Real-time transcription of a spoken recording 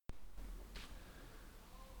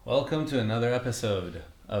Welcome to another episode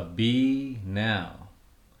of Be Now.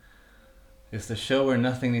 It's the show where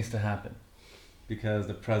nothing needs to happen because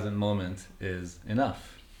the present moment is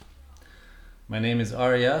enough. My name is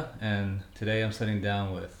Arya, and today I'm sitting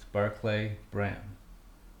down with Barclay Bram.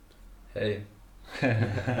 Hey.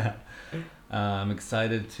 I'm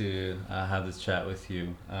excited to have this chat with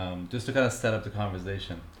you, just to kind of set up the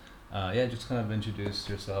conversation. Just kind of introduce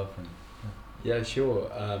yourself and. Yeah,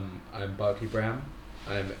 sure. I'm Barclay Bram.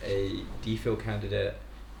 I'm a DPhil candidate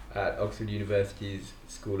at Oxford University's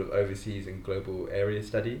School of Overseas and Global Area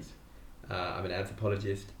Studies. I'm an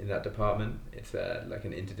anthropologist in that department. It's like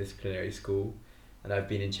an interdisciplinary school, and I've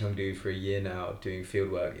been in Chengdu for a year now doing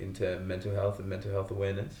fieldwork into mental health and mental health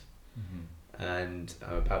awareness. Mm-hmm. And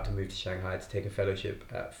I'm about to move to Shanghai to take a fellowship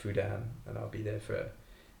at Fudan, and I'll be there for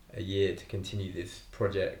a year to continue this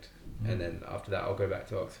project. Mm-hmm. And then after that I'll go back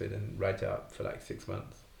to Oxford and write it up for like 6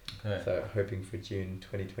 months. Okay. So hoping for June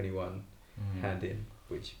 2021 Mm-hmm. hand in,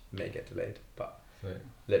 which may get delayed, but Sweet.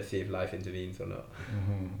 let's see if life intervenes or not.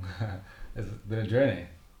 Mm-hmm. It's been a journey.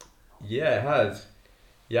 Yeah, it has.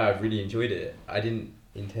 Yeah, I've really enjoyed it. I didn't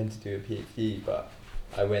intend to do a PhD, but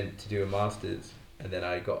I went to do a master's and then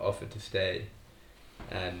I got offered to stay,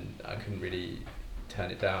 and I couldn't really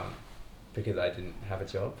turn it down because I didn't have a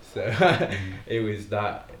job. So it was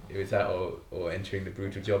that or entering the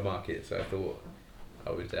brutal job market. So I thought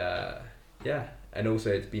I would, and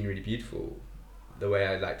also it's been really beautiful. The way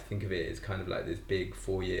I like to think of it is kind of like this big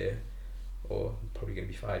 4 year, or probably going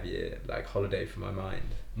to be 5 year, like holiday for my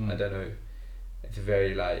mind. Mm. I don't know. It's a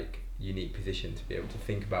very like unique position to be able to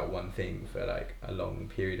think about one thing for like a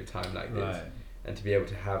long period of time like this, Right. and to be able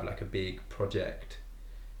to have like a big project.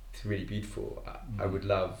 It's really beautiful. I would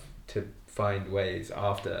love to find ways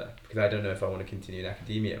after, because I don't know if I want to continue in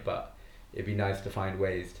academia, but it'd be nice to find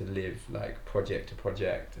ways to live like project to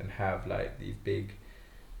project and have like these big,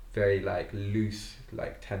 very like loose,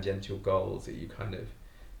 like tangential goals that you kind of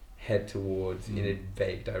head towards in a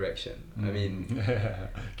vague direction. I mean,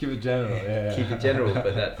 keep it general. Yeah. keep it general,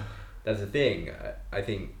 but that's the thing. I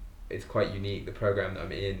think it's quite unique, the program that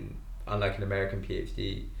I'm in, unlike an American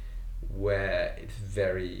PhD, where it's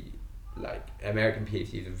very like American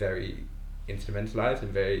PhDs are very instrumentalized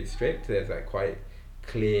and very strict. There's like quite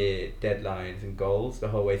clear deadlines and goals the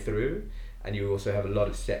whole way through, and you also have a lot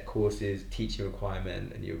of set courses, teaching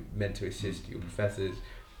requirement, and you're meant to assist your professors.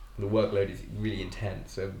 The workload is really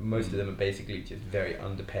intense, so most of them are basically just very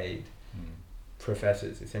underpaid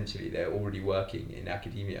professors. Essentially, they're already working in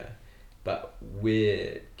academia, but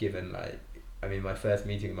we're given like, I mean, my first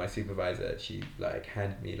meeting with my supervisor, she like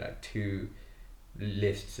handed me like 2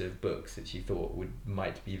 lists of books that she thought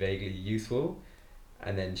might be vaguely useful,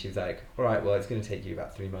 and then she was like, all right, well, it's going to take you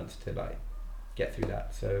about 3 months to like get through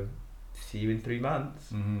that, so see you in 3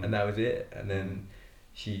 months. And that was it. And then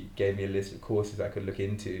she gave me a list of courses I could look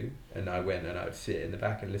into, and I went and I would sit in the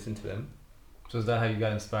back and listen to them. So is that how you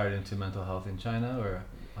got inspired into mental health in China, or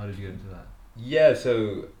how did you get into that? Yeah,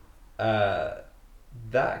 so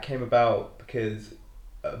that came about because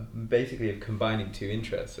basically of combining 2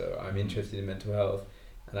 interests. So I'm interested in mental health,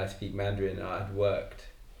 and I speak Mandarin.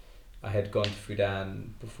 I had gone to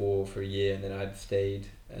Fudan before for a year, and then I'd stayed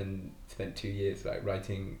and spent 2 years like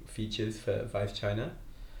writing features for Vice China.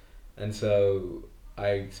 And so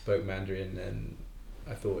I spoke Mandarin, and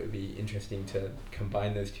I thought it'd be interesting to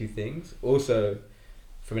combine those 2 things. Also,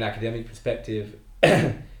 from an academic perspective,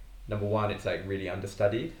 number one, it's like really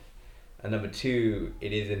understudied, and number two,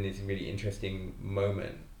 it is in this really interesting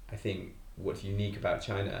moment. I think what's unique about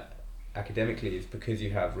China academically is because you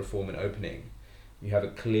have reform and opening, you have a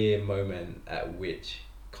clear moment at which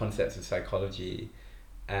concepts of psychology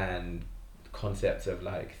and concepts of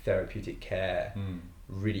like therapeutic care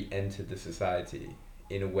really entered the society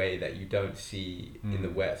in a way that you don't see in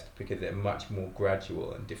the West, because they're much more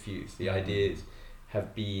gradual and diffuse. The ideas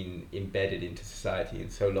have been embedded into society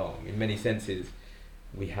in so long. In many senses,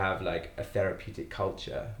 we have like a therapeutic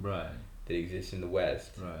culture Right. that exists in the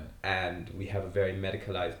West, Right. and we have a very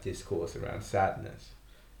medicalized discourse around sadness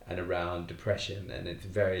and around depression, and it's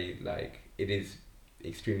very like, it is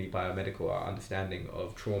extremely biomedical, our understanding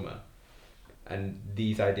of trauma, and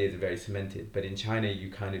these ideas are very cemented. But in China,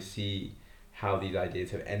 you kind of see how these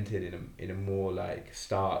ideas have entered in a more like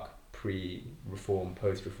stark pre-reform,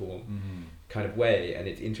 post-reform kind of way, and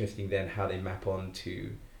it's interesting then how they map onto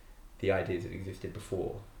the ideas that existed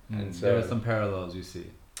before. And so there are some parallels you see.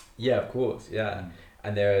 yeah, of course, yeah.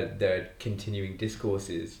 And there are continuing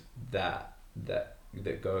discourses that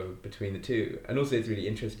go between the 2. And also it's really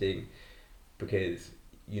interesting because,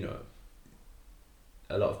 you know,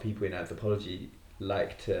 a lot of people in anthropology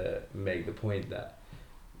like to make the point that,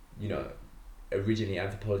 you know, originally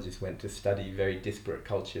anthropologists went to study very disparate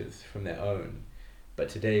cultures from their own, but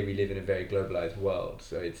today we live in a very globalized world,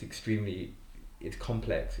 so it's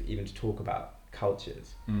complex even to talk about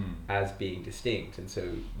cultures as being distinct. And so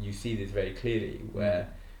you see this very clearly where,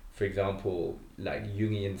 for example, like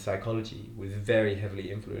Jungian psychology was very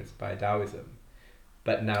heavily influenced by Taoism,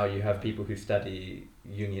 but now you have people who study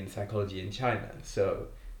Jungian psychology in China. So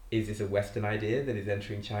is this a Western idea that is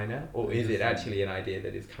entering China, or is it actually an idea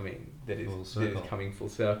that is coming full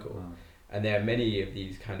circle? And there are many of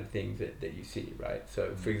these kind of things that you see, right?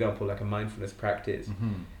 So for example, like a mindfulness practice,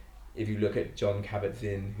 if you look at Jon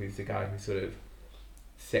Kabat-Zinn, who's the guy who sort of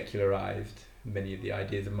secularized many of the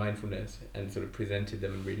ideas of mindfulness and sort of presented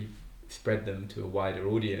them and really spread them to a wider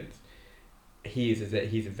audience, he's a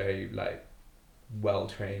very like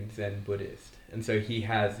well-trained Zen Buddhist, and so he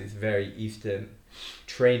has this very Eastern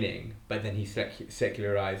training, but then he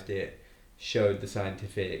secularized it, showed the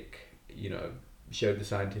scientific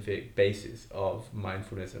basis of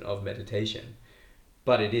mindfulness and of meditation,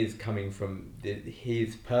 but it is coming from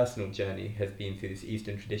his personal journey has been through this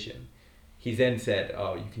Eastern tradition. He then said,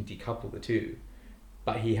 oh, you can decouple the two,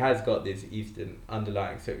 but he has got this Eastern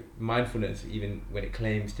underlying. So mindfulness, even when it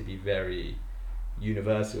claims to be very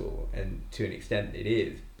universal, and to an extent it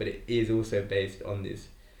is, but it is also based on this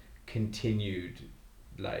continued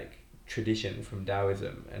like tradition from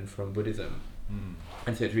Taoism and from Buddhism.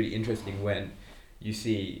 And so it's really interesting when you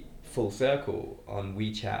see full circle on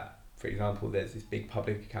WeChat, for example. There's this big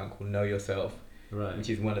public account called Know Yourself, which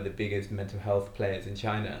is one of the biggest mental health players in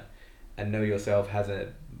China, and Know Yourself has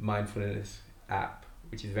a mindfulness app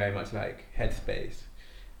which is very much like Headspace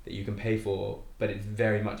that you can pay for, but it's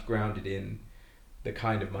very much grounded in the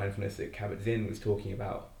kind of mindfulness that Kabat-Zinn was talking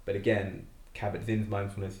about. But again, Kabat-Zinn's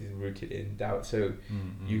mindfulness is rooted in Tao. So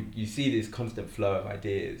you see this constant flow of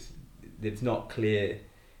ideas. It's not clear.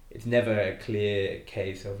 It's never a clear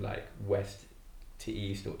case of like West to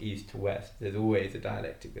East or East to West. There's always a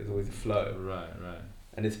dialectic. There's always a flow. Right.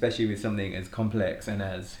 And especially with something as complex and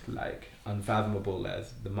as like unfathomable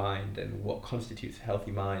as the mind and what constitutes a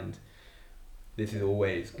healthy mind, this is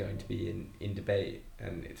always going to be in debate,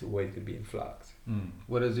 and it's always going to be in flux.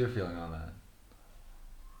 What is your feeling on that?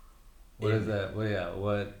 What is that?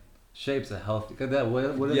 What shapes a healthy?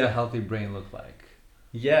 What does a healthy brain look like?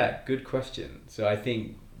 Yeah, good question. So I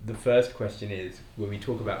think the first question is, when we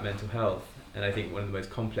talk about mental health, and I think one of the most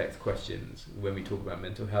complex questions when we talk about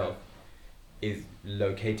mental health is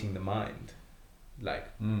locating the mind. Like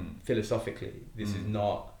philosophically, this is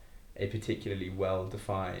not a particularly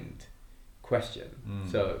well-defined question.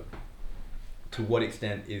 So to what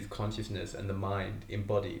extent is consciousness and the mind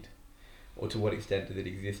embodied, or to what extent does it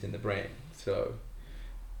exist in the brain? So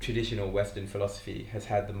traditional Western philosophy has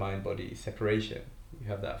had the mind-body separation. You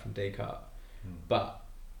have that from Descartes. But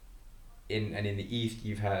in the East,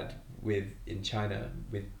 you've had in China,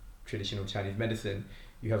 with traditional Chinese medicine,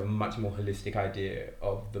 you have a much more holistic idea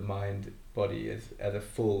of the mind body as a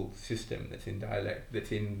full system that's in dialect,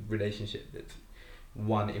 that's in relationship, that's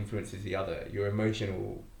one influences the other. Your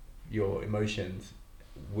emotions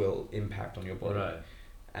will impact on your body. Right.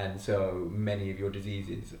 And so many of your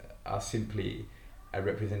diseases are simply a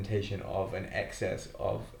representation of an excess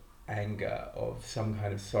of anger, of some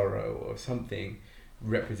kind of sorrow, or something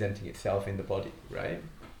representing itself in the body, right?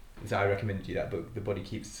 And so I recommended you that book, The Body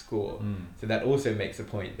Keeps Score. So that also makes a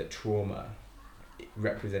point that trauma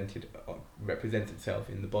represents itself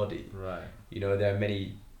in the body. Right. You know, there are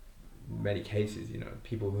many cases, you know,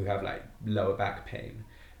 people who have like lower back pain.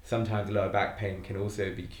 Sometimes lower back pain can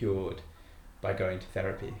also be cured by going to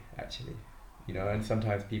therapy, actually. You know, and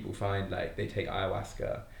sometimes people find like they take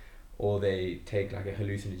ayahuasca or they take like a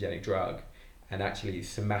hallucinogenic drug, and actually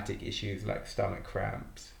somatic issues like stomach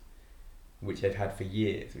cramps, which they've had for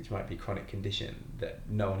years, which might be chronic condition that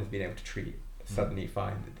no one has been able to treat, suddenly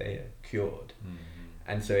find that they are cured.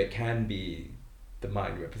 And so it can be the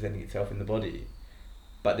mind representing itself in the body.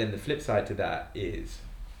 But then the flip side to that is,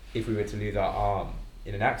 if we were to lose our arm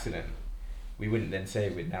in an accident, we wouldn't then say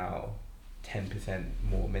we're now 10%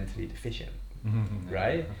 more mentally deficient,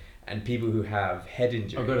 right? And people who have head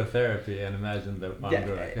injury... Or go to therapy and imagine the arm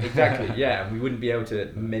grow back. Exactly, yeah. And we wouldn't be able to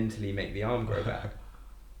mentally make the arm grow back.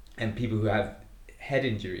 And people who have head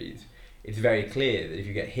injuries, it's very clear that if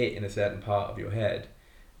you get hit in a certain part of your head,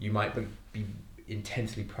 you might be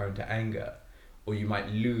intensely prone to anger, or you might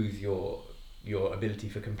lose your ability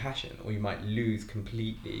for compassion, or you might lose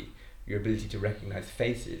completely your ability to recognize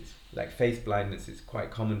faces. Like face blindness is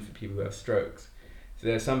quite common for people who have strokes. So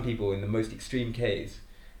there are some people, in the most extreme case,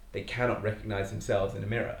 they cannot recognize themselves in a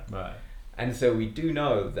mirror. Right. And so we do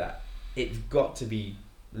know that it's got to be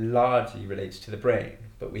largely relates to the brain,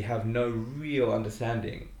 but we have no real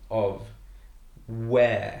understanding of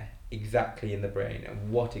where exactly in the brain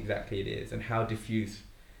and what exactly it is and how diffuse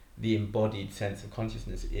the embodied sense of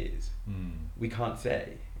consciousness is. We can't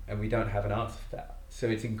say, and we don't have an answer for that. So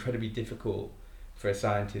it's incredibly difficult for a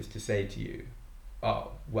scientist to say to you,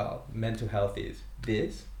 oh, well, mental health is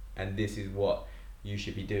this, and this is what you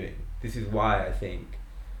should be doing. This is why I think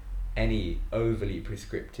any overly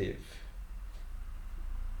prescriptive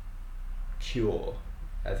cure,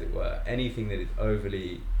 as it were, anything that is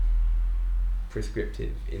overly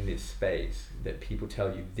prescriptive in this space, that people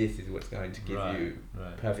tell you this is what's going to give you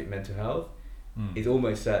perfect mental health, is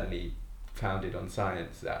almost certainly founded on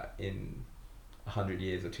science that in 100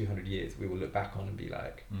 years or 200 years we will look back on and be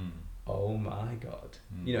like, oh my god.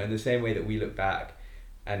 You know, in the same way that we look back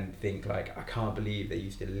and think like, I can't believe they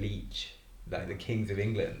used to leech like the kings of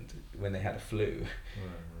England when they had a flu,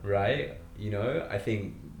 right? You know, I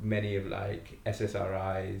think many of like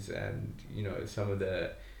SSRIs and, you know, some of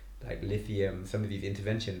the like lithium, some of these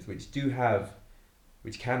interventions which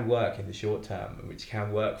can work in the short term and which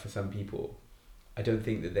can work for some people, I don't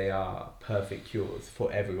think that they are perfect cures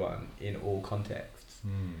for everyone in all contexts.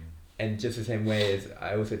 And just the same way as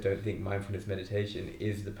I also don't think mindfulness meditation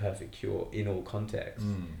is the perfect cure in all contexts.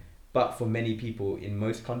 But for many people in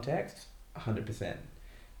most contexts, 100%.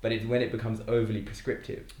 But it's when it becomes overly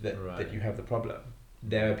prescriptive that you have the problem.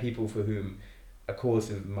 There are people for whom a course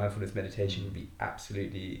of mindfulness meditation would be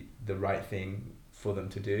absolutely the right thing for them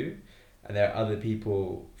to do. And there are other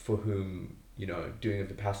people for whom, you know, doing a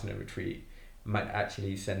Vipassana retreat might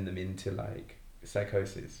actually send them into like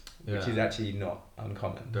psychosis, which is actually not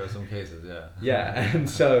uncommon. There are some cases, Yeah, and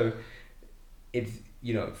so it's,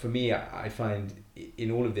 you know, for me, I find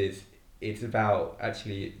in all of this, it's about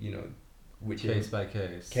actually, you know, which case is by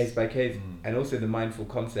case, and also the mindful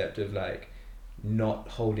concept of like not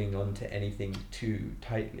holding on to anything too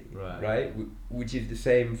tightly, right? Which is the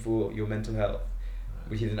same for your mental health,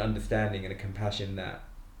 which is an understanding and a compassion that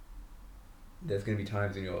there's going to be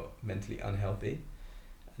times when you're mentally unhealthy,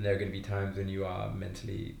 and there are going to be times when you are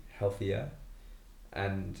mentally healthier,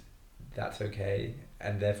 and that's okay,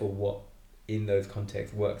 and therefore what in those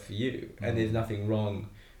contexts works for you. And there's nothing wrong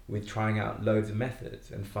with trying out loads of methods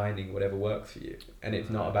and finding whatever works for you, and it's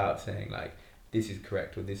not about saying like this is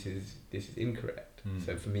correct or this is incorrect.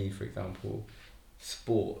 So for me, for example,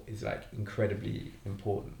 sport is like incredibly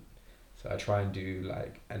important, so I try and do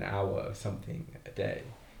like an hour of something a day,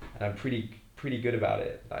 and I'm pretty good about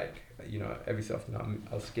it. Like, you know, every so often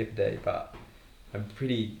I'll skip a day, but I'm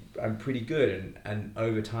pretty good, and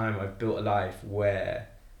over time I've built a life where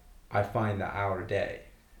I find that hour a day,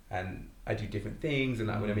 and I do different things, and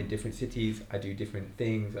like when I'm in different cities I do different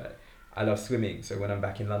things. I love swimming, so when I'm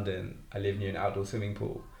back in London I live near an outdoor swimming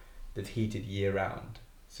pool that's heated year round,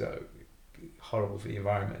 so horrible for the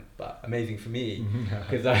environment but amazing for me,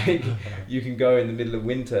 because like you can go in the middle of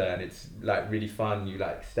winter and it's like really fun. You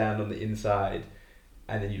like stand on the inside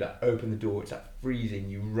and then you like open the door, it's like freezing,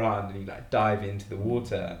 you run and you like dive into the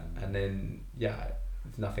water, and then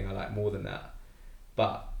it's nothing I like more than that.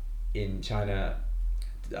 But in China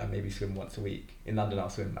I maybe swim once a week. In London I'll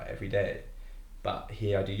swim like every day, but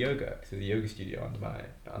here I do yoga because there's a yoga studio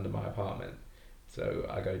under my apartment, so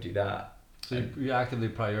I go do that. So you actively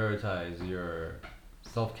prioritize your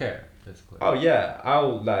self-care, basically. Oh yeah,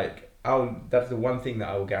 that's the one thing that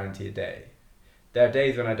I will guarantee a day. There are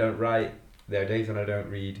days when I don't write, there are days when I don't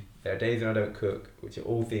read, there are days when I don't cook, which are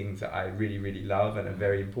all things that I really, really love and are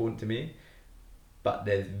very important to me, but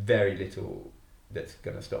there's very little that's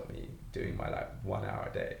going to stop me doing my like 1 hour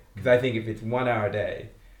a day. Because I think if it's 1 hour a day,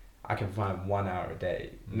 I can find 1 hour a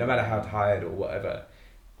day, no matter how tired or whatever,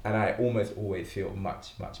 and I almost always feel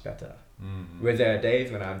much, much better. Whereas there are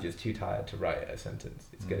days when I'm just too tired to write a sentence.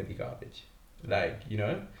 It's going to be garbage. Like, you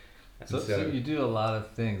know? So you do a lot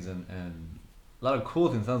of things and a lot of cool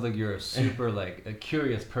things. Sounds like you're a super like a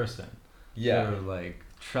curious person. Yeah. You're like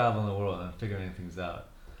traveling the world and figuring things out.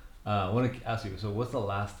 I want to ask you, so what's the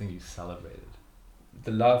last thing you celebrated?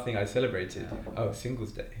 The last thing I celebrated? Oh,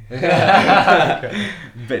 Singles Day.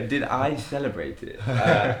 But did I celebrate it?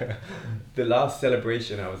 The last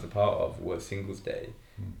celebration I was a part of was Singles Day,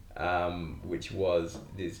 which was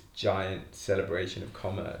this giant celebration of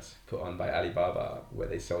commerce put on by Alibaba, where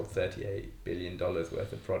they sold $38 billion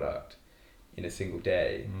worth of product in a single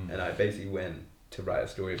day. And I basically went to write a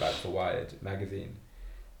story about it for Wired magazine.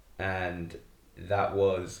 And that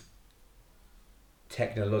was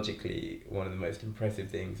technologically one of the most impressive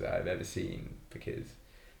things that I've ever seen, because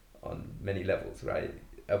on many levels, right?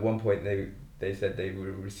 At one point they said they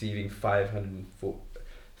were receiving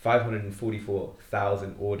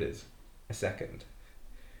 544,000 orders a second,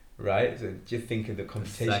 right? So just think of the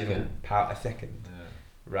computational second. power, a second, Yeah.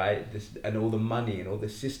 right? This and all the money and all the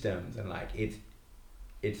systems, and like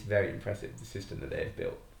it's very impressive, the system that they've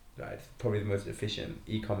built, right? It's probably the most efficient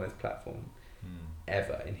e-commerce platform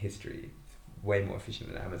ever in history. It's way more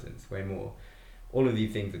efficient than Amazon's, way more. All of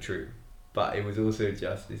these things are true, but it was also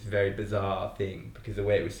just this very bizarre thing, because the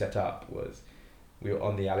way it was set up was we were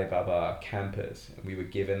on the Alibaba campus, and we were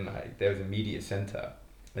given, like, there was a media center,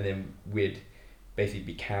 and then we'd basically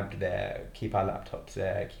be camped there, keep our laptops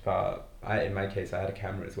there, in my case I had a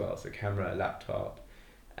camera as well, so camera, laptop,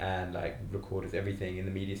 and like recorders, everything in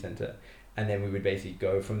the media center. And then we would basically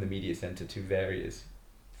go from the media center to various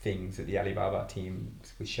things that the Alibaba team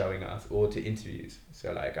was showing us, or to interviews.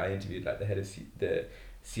 So like I interviewed like the head of the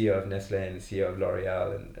CEO of Nestle and the CEO of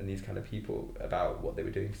L'Oreal, and these kind of people about what they were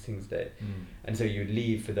doing for Singles Day. And so you'd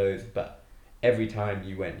leave for those, but every time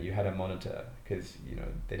you went, you had a monitor, because you know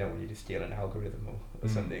they don't want you to steal an algorithm or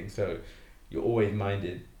something. So you're always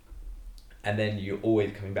minded, and then you're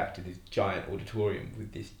always coming back to this giant auditorium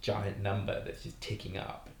with this giant number that's just ticking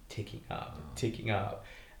up, ticking up,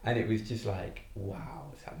 and it was just like, wow,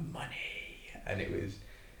 it's that money. And it was,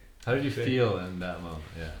 How did you feel in that moment?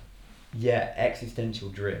 yeah, existential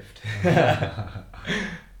drift.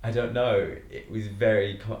 I don't know. It was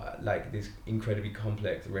very like this incredibly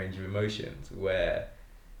complex range of emotions where,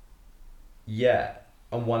 yeah,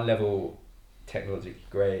 on one level, technologically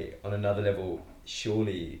great. On another level,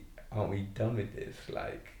 surely aren't we done with this?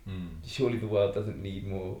 Like, surely the world doesn't need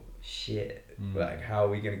more shit. Like, how are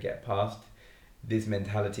we going to get past this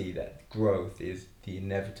mentality that growth is the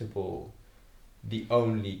inevitable, the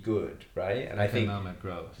only good, right? And Economic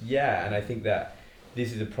growth. Yeah, and I think that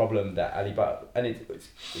this is a problem that Alibaba, and it's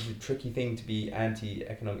a tricky thing to be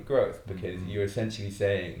anti-economic growth, because you're essentially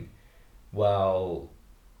saying, well,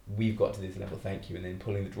 we've got to this level, thank you, and then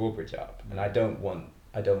pulling the drawbridge up. And I don't want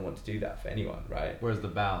to do that for anyone, right? Where's the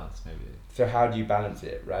balance, maybe? So how do you balance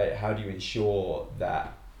it, right? How do you ensure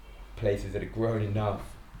that places that are grown enough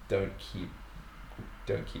don't keep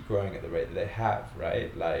growing at the rate that they have,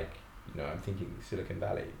 right? Like, you know, I'm thinking Silicon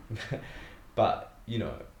Valley. But, you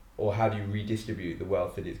know, or how do you redistribute the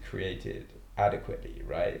wealth that is created adequately,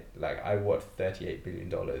 right? Like, I watched $38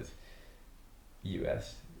 billion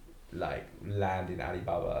US like land in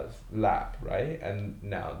Alibaba's lap, right? And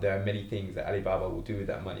now there are many things that Alibaba will do with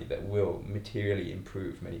that money that will materially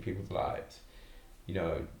improve many people's lives. You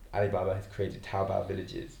know, Alibaba has created Taobao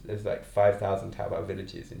villages. There's like 5,000 Taobao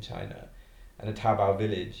villages in China. And a Taobao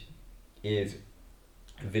village is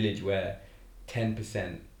a village where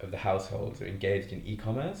 10% of the households are engaged in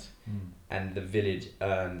e-commerce, and the village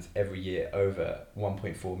earns every year over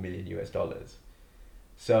 1.4 million US dollars.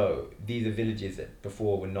 So these are villages that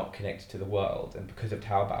before were not connected to the world, and because of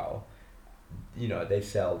Taobao, you know, they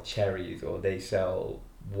sell cherries or they sell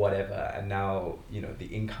whatever, and now, you know, the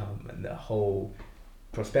income and the whole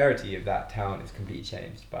prosperity of that town is completely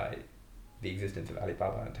changed by the existence of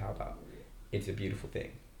Alibaba and Taobao. It's a beautiful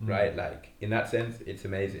thing, right? Like, in that sense, it's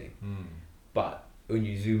amazing. But when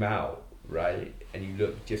you zoom out, right, and you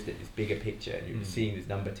look just at this bigger picture, and you're seeing this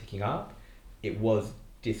number ticking up, it was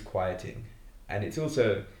disquieting. And it's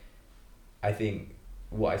also, I think,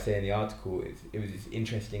 what I say in the article is, it was this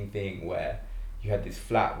interesting thing where you had this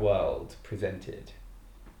flat world presented,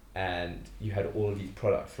 and you had all of these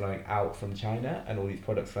products flowing out from China and all these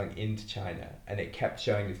products flowing into China, and it kept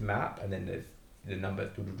showing this map, and then there's the numbers,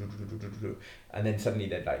 and then suddenly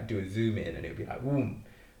they'd like do a zoom in, and it would be like, boom,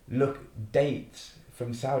 look, dates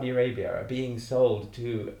from Saudi Arabia are being sold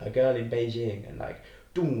to a girl in Beijing, and like,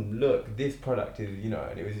 boom, look, this product is, you know,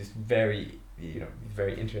 and it was this very, you know,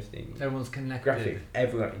 very interesting. Everyone's connected. Graphic,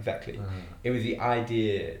 everyone, exactly. It was the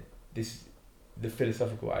idea, the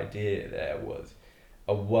philosophical idea there was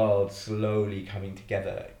a world slowly coming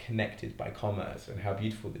together, connected by commerce, and how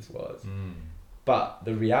beautiful this was. But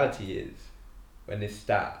the reality is, when this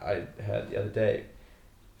stat I heard the other day,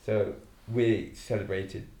 so we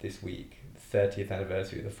celebrated this week the 30th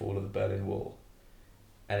anniversary of the fall of the Berlin Wall.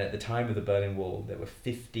 And at the time of the Berlin Wall, there were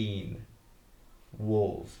 15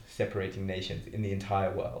 walls separating nations in the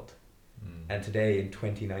entire world. And today, in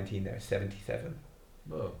 2019, there are 77.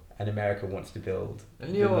 Whoa. And America wants to build A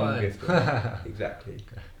new the one. longest one. Exactly.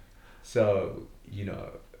 So, you know,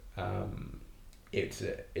 it's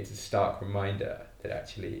a stark reminder that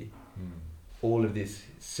actually all of this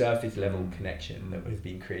surface level connection that has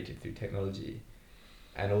been created through technology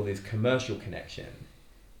and all this commercial connection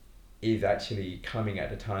is actually coming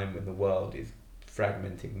at a time when the world is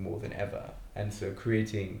fragmenting more than ever. And so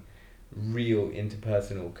creating real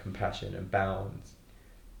interpersonal compassion and bounds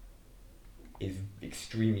is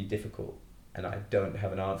extremely difficult, and I don't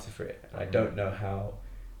have an answer for it. And I don't know how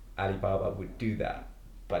Alibaba would do that,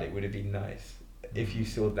 but it would have been nice if you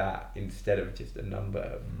saw that instead of just a number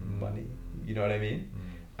of money. You know what I mean?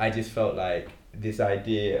 I just felt like this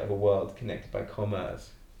idea of a world connected by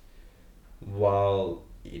commerce, while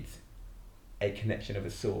it's a connection of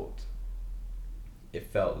a sort, it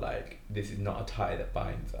felt like this is not a tie that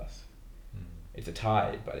binds us. It's a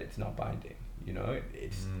tie, but it's not binding. You know,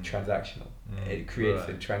 it's transactional. It creates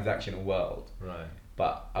a transactional world. Right.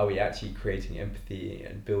 But are we actually creating empathy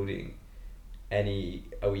and building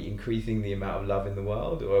are we increasing the amount of love in the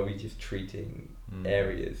world, or are we just treating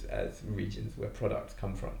areas as regions where products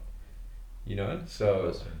come from? You know?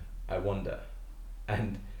 So I wonder.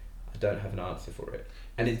 And I don't have an answer for it.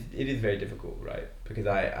 And it is very difficult, right? Because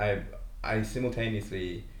I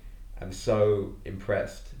simultaneously am so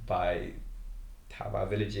impressed by Taobao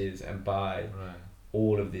villages and by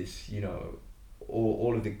all of this, you know,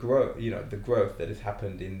 all of the growth, you know, the growth that has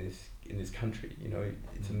happened in this country. You know,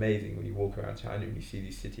 it's amazing when you walk around China and you see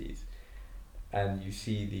these cities, and you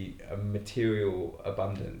see the material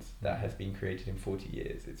abundance that has been created in 40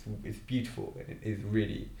 years. It's beautiful, and it is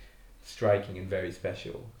really striking and very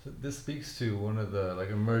special. So this speaks to one of the like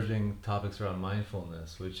emerging topics around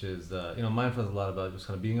mindfulness, which is you know, mindfulness is a lot about just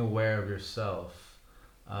kind of being aware of yourself.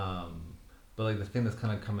 But like the thing that's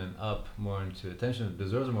kind of coming up more into attention,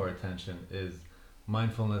 deserves more attention, is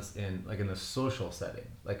mindfulness in a social setting,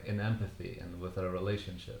 like in empathy and with our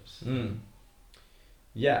relationships.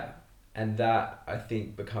 Yeah, and that I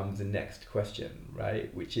think becomes the next question,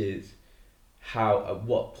 right? Which is at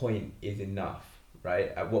what point is enough,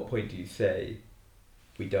 right? At what point do you say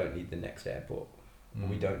we don't need the next airport, or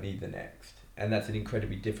we don't need the next? And that's an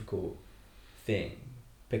incredibly difficult thing,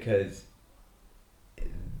 because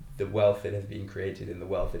the wealth that has been created and the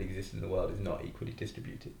wealth that exists in the world is not equally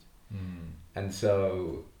distributed. And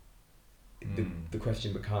so the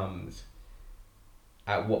question becomes,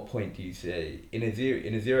 at what point do you say, in a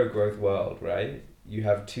zero growth world, right? You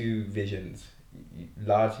have two visions.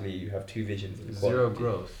 Largely, you have two visions of equality. Zero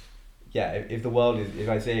growth. Yeah, if the world is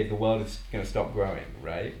going to stop growing,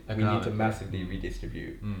 right? We need to massively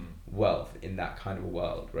redistribute wealth in that kind of a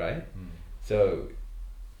world, right? So,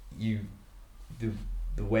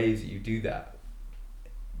 the ways that you do that,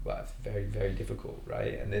 well, it's very, very difficult,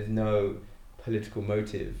 right? And there's no political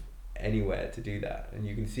motive anywhere to do that. And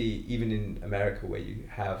you can see, even in America, where you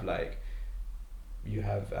have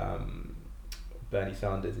Bernie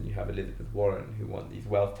Sanders and you have Elizabeth Warren, who want these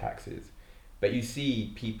wealth taxes, but you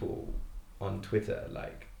see people on Twitter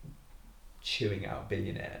like chewing out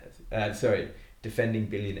defending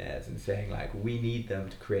billionaires and saying like, we need them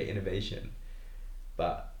to create innovation.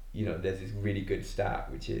 But you know, there's this really good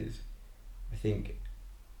stat, which is, I think,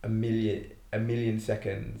 a million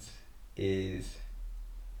seconds is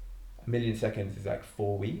like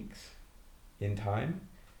 4 weeks in time,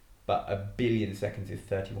 but 1 billion seconds is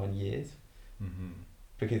 31 years,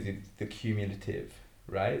 because it's the cumulative,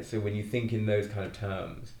 right? So when you think in those kind of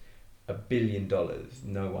terms, $1 billion,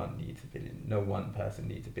 no one person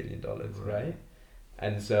needs $1 billion, right?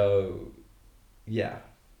 And so, yeah.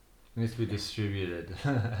 It needs to be distributed.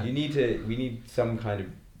 We need some kind of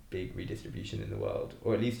big redistribution in the world,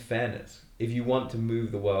 or at least fairness. If you want to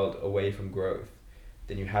move the world away from growth,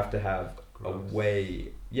 then you have to have growth. A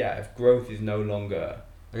way. Yeah, if growth is no longer.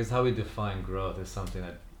 I guess how we define growth is something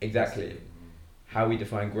that. Exactly. How we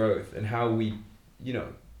define growth, and how we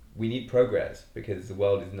need progress, because the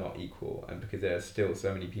world is not equal, and because there are still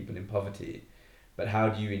so many people in poverty. But how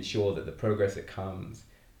do you ensure that the progress that comes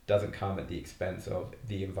doesn't come at the expense of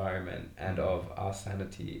the environment and of our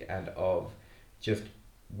sanity and of just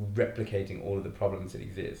replicating all of the problems that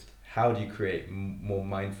exist? How do you create more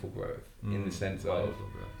mindful growth in the sense of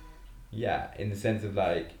in the sense of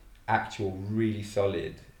like actual really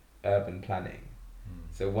solid urban planning?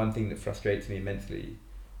 So one thing that frustrates me immensely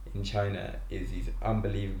in China is these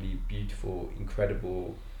unbelievably beautiful,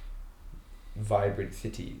 incredible, vibrant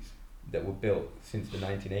cities that were built since the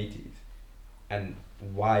 1980s. And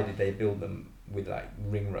why did they build them with like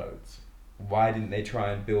ring roads? Why didn't they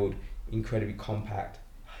try and build incredibly compact,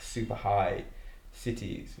 super high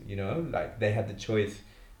cities? You know, like they had the choice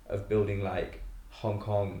of building like Hong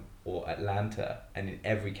Kong or Atlanta, and in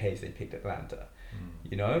every case they picked Atlanta.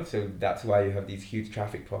 You know, so that's why you have these huge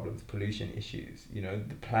traffic problems, pollution issues. You know,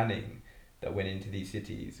 the planning that went into these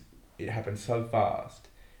cities, it happened so fast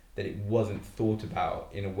that it wasn't thought about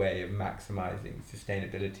in a way of maximizing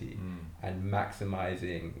sustainability and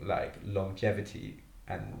maximizing like longevity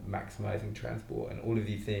and maximizing transport and all of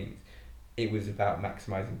these things. It was about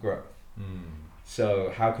maximizing growth.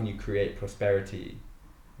 So how can you create prosperity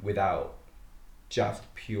without just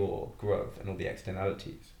pure growth and all the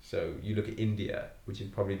externalities. So you look at India, which is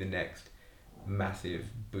probably the next massive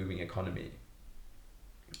booming economy,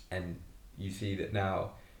 and you see that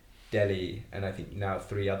now Delhi and I think now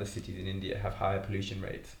 3 other cities in India have higher pollution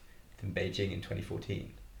rates than Beijing in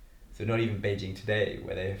 2014. So not even Beijing today,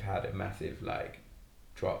 where they've had a massive like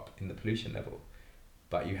drop in the pollution level,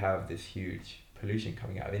 but you have this huge pollution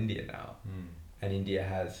coming out of India now, and India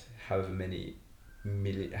has however many,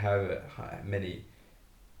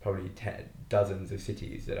 probably dozens of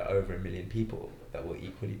cities that are over 1 million people that will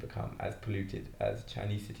equally become as polluted as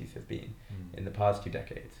Chinese cities have been in the past 2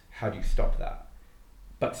 decades. How do you stop that,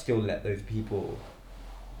 but still let those people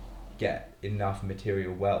get enough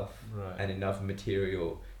material wealth and enough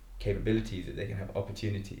material capabilities that they can have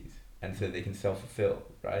opportunities, and so they can self-fulfill,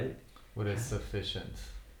 right? What is sufficient?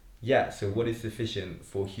 Yeah, so what is sufficient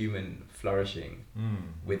for human flourishing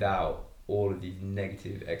without all of these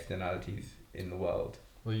negative externalities in the world?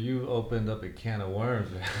 Well, you opened up a can of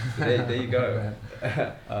worms. So there you go.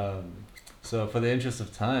 So for the interest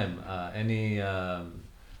of time, I mean,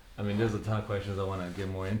 there's a ton of questions I want to get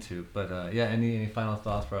more into, but any final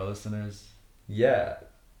thoughts for our listeners? Yeah,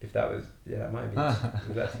 if that was, it might be,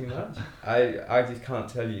 was that too much? I just can't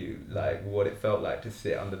tell you like what it felt like to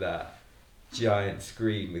sit under that giant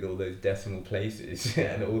screen with all those decimal places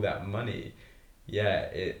and all that money. Yeah,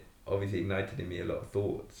 it obviously ignited in me a lot of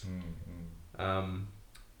thoughts.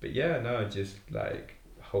 But yeah, no, just like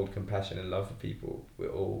hold compassion and love for people. We're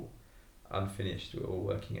all unfinished. We're all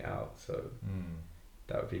working it out. So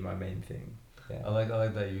that would be my main thing. Yeah. I like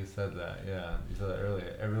that you said that. Yeah, you said that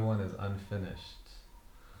earlier. Everyone is unfinished.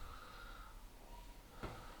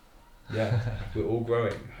 Yeah, we're all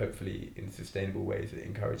growing, hopefully in sustainable ways that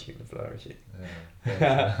encourage human flourishing.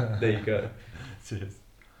 Yeah. There you go. Cheers.